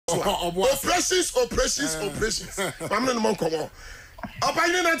Operations. I'm not more common.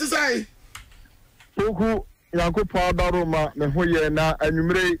 Opinion at say. Toku Yanko Padaroma, Mehoyena, and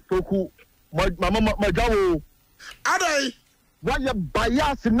Numere Toku, my jaw. Are why you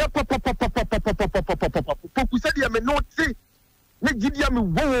bias in Papa said you may not say, make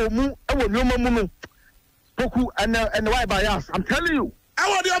Gideon woo, and when no moon. Toku and why bias? I'm telling you.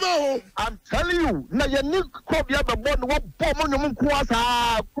 I'm telling you, now you need crop you have a bond what bomb on your moon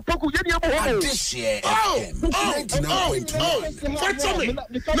quasa. Toku, this year. What's on me? No,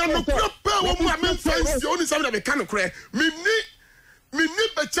 I'm friends, the only something that can cry. Me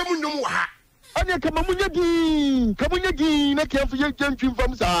need Bechem United. Anya kamunyagi na kemfu ye jentwim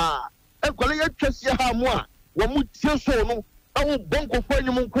fam saa enkwale ye twase ha mo a wo mu tie so no awu bonko fo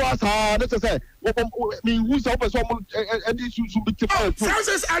anyum nko asa na se mi hu sa opeso mo edi su bi tifa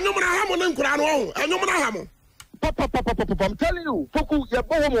Francis anyum na ha mo ne nkura no ho anyum na ha mo papa I'm telling you foku ye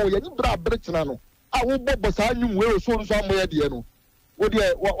bo mo ye ni bra brechina no a wo bo sa anyum we so mo ye de no wo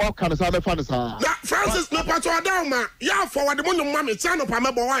de wa kan sa me fa ne sa na Francis na pato down ma ya forward mo nyum ma me cha no pa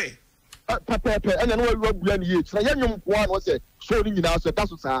me bo why Papa, and then we will blend you. So, young one was a showing in us.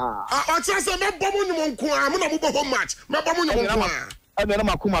 That's what's I just said, my bomb I'm not move home much. My bomb and then I'm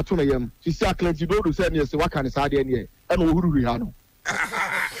a kuma to him. She said, you go to send us what kind of side and who we are.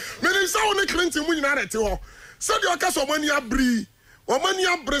 Many sound Clinton winning at it. So, your castle when you are bree or when you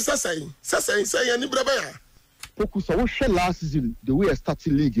are bresa say, any brother. Focus on what last season, the way I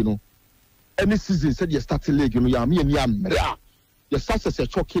started league, you know. Any season said you started league, you know, me and yam. The success a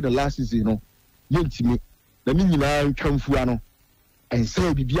choke in the last season, you know, yentimi. The minimum camfuano and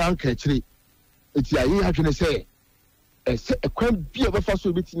say, be bianca. It's ya, you have to say, a quaint beer of a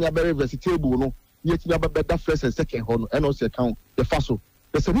fossil between your very vegetable, no, yet you have a better first and second horn, and also account the fossil.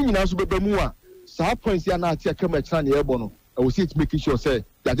 There's a meaning also be more. So, points ya not here come at China airborne. I will see it making sure, say,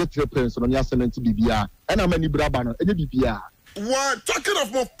 that get 3 pence on your cement to BBR, and how many Brabano, and BBR. Well, talking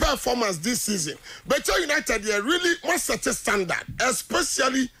of more performance this season, Bechem United they really must set a standard,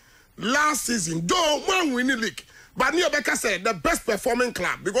 especially last season. Though one winning league, but Neil Becker said the best performing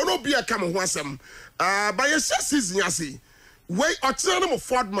club because no be a come once by a season you see. Wait, or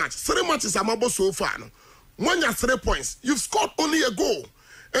 4 match, 3 matches are mobile so far. When you have 3 points, you've scored only a goal.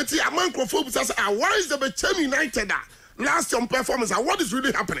 And the Amankrofo says, why is the Bechem United last year performance and what is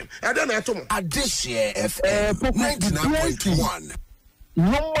really happening? And then at this year FM 99.1.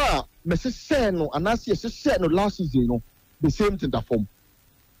 No, Mrs. No, and as you said no last season, no, the same thing that form.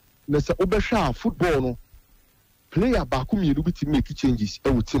 Mr. Obesha football no player back me do to make changes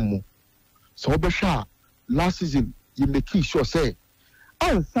with team. So Obesha last season you make sure say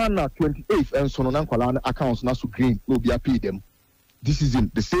Sana 28th and so on accounts now to green will be pay them. This season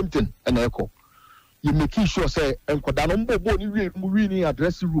the same thing and echo. You make sure say and we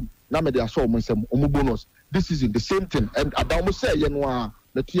addressing room now me they saw myself bonus. This is the same thing and Adamu say you know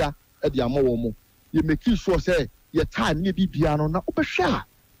the tia at the amo you make sure say your time may be piano now Obesha.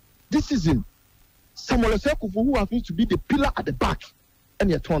 This is in Samuel Seko who happens to be the pillar at the back and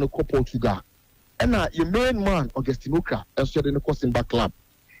you're trying to couple together. And your main man Augustine Okra and so in the crossing back club.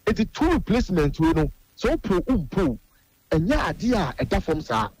 It's a 2 replacement you know so pro and yeah idea at that form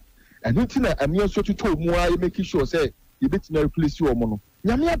sir. And I'm here so to tell more you make sure say you bet me replace you mono.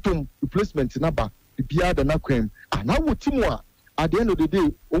 Nyamiatum replacement number the Bia the Naquem. And now what Timwa at the end of the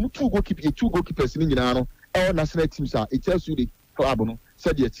day, only 2 goalkeepers in Yano, all national teams are it tells you the club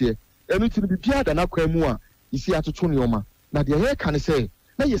said yet here. And it will be Bia the Naquem, you see at Tonyoma. Now the air can say,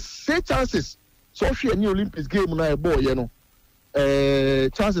 now you say chances. So she a new Olympics game now boy, you know.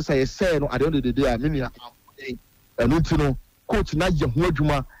 Chances I say no at the end of the day, I mean and you know, coach na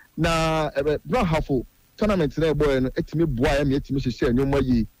Juma. Na no halfo tournament na boy no etimi boa me etimi hye nyoma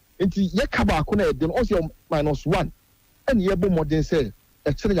yi enti ye ka ba ko na e dem also -1 and ye bo modern say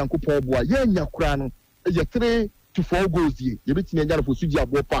e kire Yankopon boa ye nya kura no ye 3 to 4 goals ye betimi nya for suji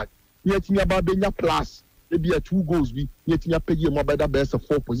abo park ye etimi aba be nya plus e be 2 goals bi ye etimi apagi mo beda best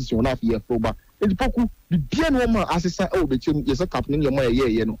 4 position na afie froba enti poku bi bia no ma asesa e Bechem ye set up ne mo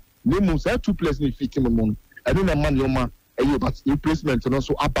ye no nemu say 2 players ni fit mo no e no na man yo ma but replacement and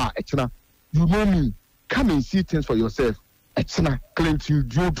also Abba Echna. You know me. Come and see things for yourself. Echna Clinton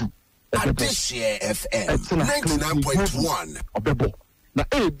Duodu. This year FM 99.1. Obebo. Now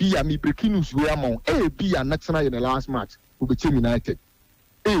A.B. me breaking news we among A.B. and national in the last match with Bechem United.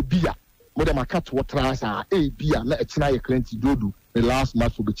 A.B. Madam Akat what tries are A.B. and Echna Clinton Duodu the last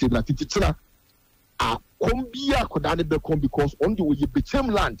match for Bechem United. Echna Kombia Kodane Becom because on the way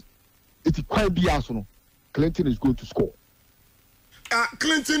Bechem land it is quite be asono. Clinton is going to score.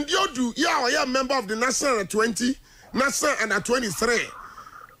 Clinton Duodu, yeah, I am member of the National 20, National Under 23.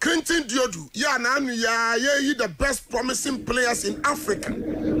 Clinton Duodu, yeah, now you the best promising players in Africa.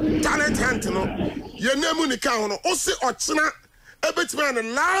 Talent hunt, you know. Your name on the count, also Ochina, a bit man the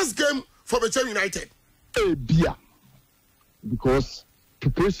last game for Bechem United. Bia, because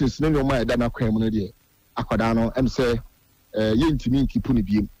preparations no your mind that criminal Akwadano, I'm say, you to me keep putting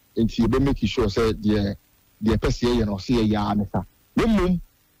beam, and you be making sure say the PCA, you know, see a yarn.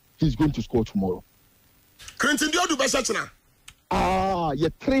 He's going to score tomorrow. Clinton Duodu Besachina. Yeah,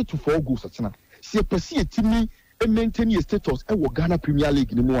 3 to 4 goals at China. See a PCA to me and maintain your status at Ghana Premier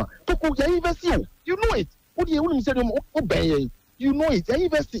League in the more. You know it. What do you want to say? You know it. I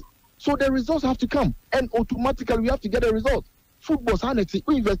invest it. So the results have to come, and automatically we have to get a result. Football sanity,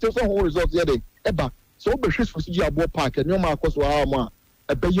 we invest in whole results here. Eba, so be sure for you about park and your markers were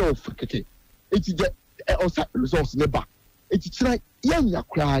a beyo of keke. It's the results never. It's like young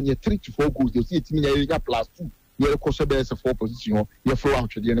crying 3 to 4 goals. You see it mean a plus 2. You're a course a 4 position. You're 4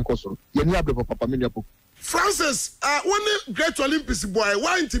 out of the end course. You're near the Papa Miniapo. Francis, when the Great Olympics boy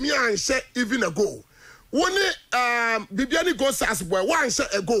went to me and said even a goal. When Bibiani goes as boy, one shot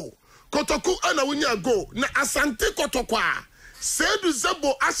a goal. Kotoko and a winner go. Na Asante Kotoko. Said to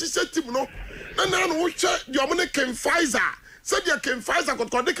Zabo, assistant team no. And then we check your money came Pfizer. Said you came Pfizer,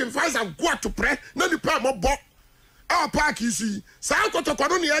 Kotoko came Pfizer, go to pray. Then the prime of Bob. Our park, you see. Sa Kotoko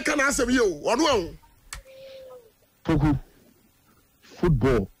don't you can answer you. One. Poku.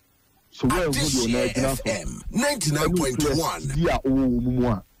 Football. So where would you know FM 99.1? Yeah, oh,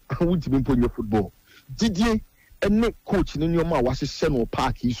 Mumwa. I want to be playing your football. Did you and coach in your mouth was a semi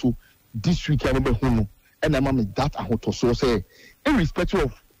park issue this week? I remember home, and I'm that I want to so say, irrespective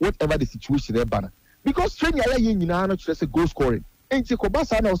of whatever the situation there, banner. Because training you know, not just a goal scoring. And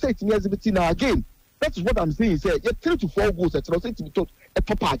Kobasa now say to me as a in our game. That is what I'm saying. Say, 3 to 4 goals. That's what I'm saying to a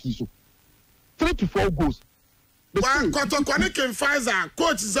top park issue. 3 to 4 goals. One Kotoko came Pfizer,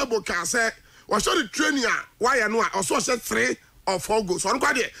 coach Zabo can say, was the training why I know also said 3 or 4 goals. One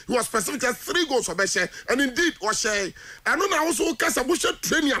quite he was specific as 3 goals for Beshe, and indeed was say, and then I also cast a bush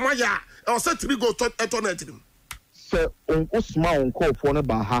training Amaya, or said 3 goals to etonate him. Sir, on Osman call for a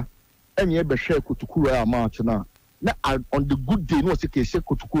Baha, and ye Beshe Kotukura march now. Now, on the good day, no, case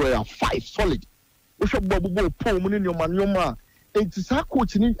Kotukura 5 solid. We shall bubble Paul Munio Manoma. It is our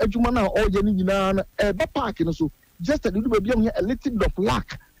coaching in Ejumana or Yanina, a park, and so just a little bit a little bit of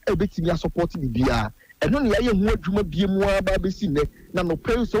luck, a bit in your supporting the BR. And only I am what you may be more by the scene. Now, no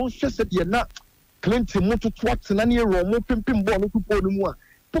pay so just that you're not Clinton motor twats and any room, pimping ball to pour more.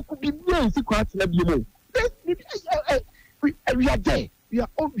 Poku be very secret to you. We are there. We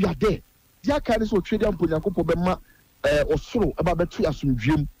are there. The Accra is what trade on Punaco Bema or so about the 2 years from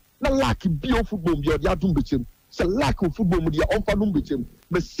dream. Not like bio football, you're doing bitching. So lack of football with your own fandom bitching.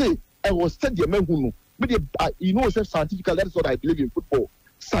 But say, I was said the men who know. But you know, scientifically, that's what I believe in football.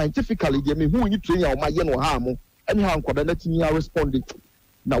 Scientifically, they mean who you train your my yellow harm, and how coordinating you are responding.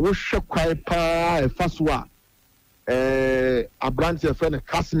 Now, we should cry pa fast one. A branch of friend, a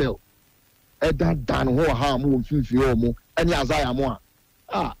Casimel. That done who harm won't feel for more. And as I am one.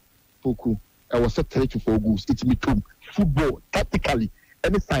 Poku, I was set 3 to 4 goals. It's me too. Football, tactically,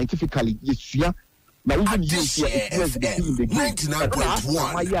 and scientifically, yes, yeah. Now, even you see the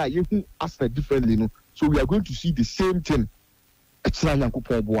 99.1. Yeah, you can ask that differently. No? So we are going to see the same thing.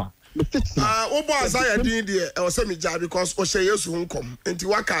 Obo Isaiah did there, I was saying because Oshayesu won't come. And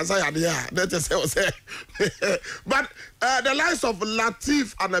Tiwaka Isaiah there, that is say. But the likes of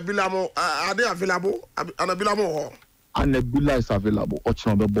Latif and Abilamo, are they available? Abilamo? Anabula is available.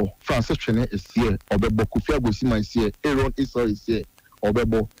 Ochonbebo. Francis Chene is here. Obebo Kufia Gosima is here. Aaron Issa is here.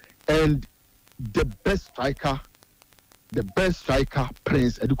 Obebo. And the best striker,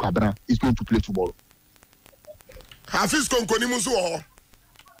 Prince Edu Kwabena, is going to play tomorrow. Hafiz Konkonimusu.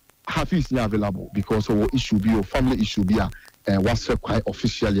 Hafiz is not available because of issue be a family issue be what's quite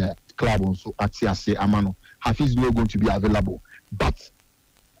officially club so at CSA Amano. Hafiz is not going to be available. But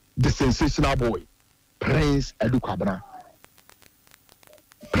the sensational boy, Prince Edu Kwabena.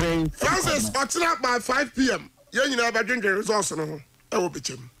 Francis, what's up by 5 p.m. You never drink the results. I will be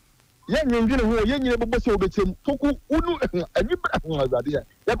him. Yeah, you're never so be him. Toku Unu and you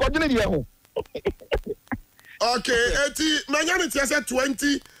okay, 80. Manyanity said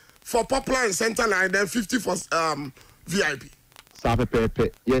 20 for Popular and Center Line, then 50 for VIP. Sabe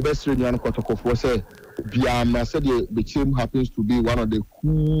Pepe, yeah, best Union Kotoko for say, I said the team happens to be one of the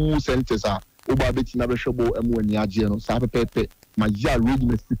cool centers. Over bit in a show and when you Sabe Pepe, my yard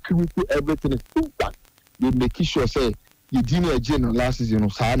reading security, everything is too bad. They make sure say, you didn't again last season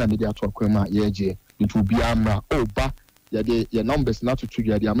of Sana Media to Aquema, yeah, it will be Amra, but your numbers not to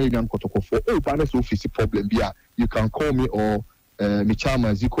trigger the American Kotoko for banners office problem. Yeah, you can call me or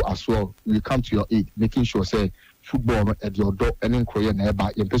Michama Ziko as well, we come to your aid, making sure say football at your door and in Korea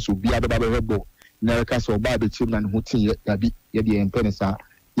nearby, and person be other Babbo, Nericas or Bible children who think Yabi, Yadi and Penisa.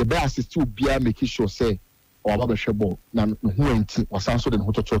 The best is to be making sure say, or Baba Shabo, Nan who ain't was answered and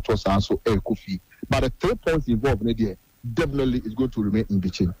Hoto was also El Kofi. But the 3 points involved in the definitely is going to remain in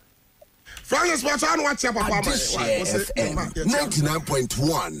between. Francis, what's on what's your performance?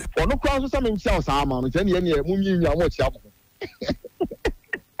 99.1. For no cross, some in South Armand, and any Mummy, I watch out.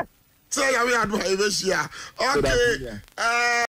 Say, I will advise this year. Okay.